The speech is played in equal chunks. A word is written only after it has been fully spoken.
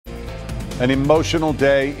An emotional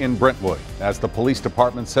day in Brentwood as the police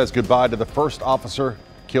department says goodbye to the first officer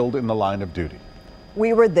killed in the line of duty.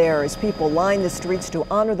 We were there as people lined the streets to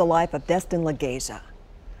honor the life of Destin Legieza.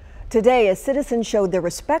 Today, as citizens showed their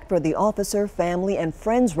respect for the officer, family and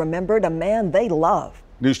friends remembered a man they love.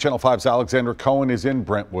 News Channel 5's Alexander Cohen is in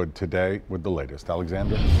Brentwood today with the latest.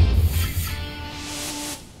 Alexander.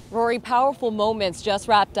 Rory, powerful moments just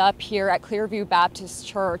wrapped up here at Clearview Baptist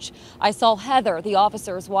Church. I saw Heather, the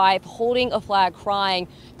officer's wife, holding a flag crying.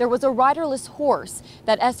 There was a riderless horse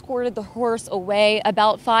that escorted the horse away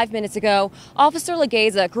about 5 minutes ago. Officer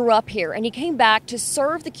Legieza grew up here and he came back to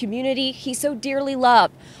serve the community he so dearly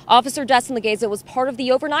loved. Officer Destin Legieza was part of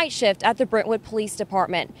the overnight shift at the Brentwood Police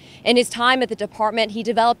Department. In his time at the department, he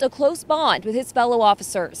developed a close bond with his fellow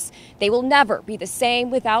officers. They will never be the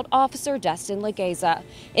same without Officer Destin Legieza.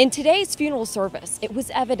 In today's funeral service, it was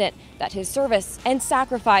evident that his service and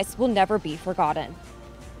sacrifice will never be forgotten.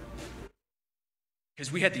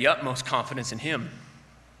 Because we had the utmost confidence in him.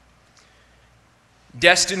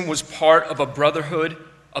 Destin was part of a brotherhood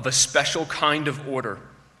of a special kind of order,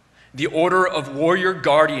 the order of warrior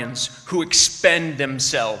guardians who expend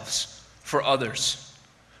themselves for others,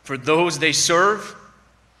 for those they serve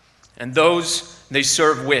and those they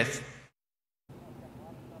serve with.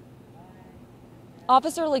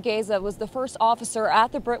 Officer Legieza was the first officer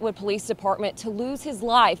at the Brentwood Police Department to lose his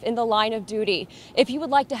life in the line of duty. If you would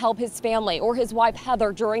like to help his family or his wife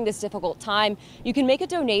Heather during this difficult time, you can make a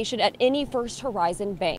donation at any First Horizon bank.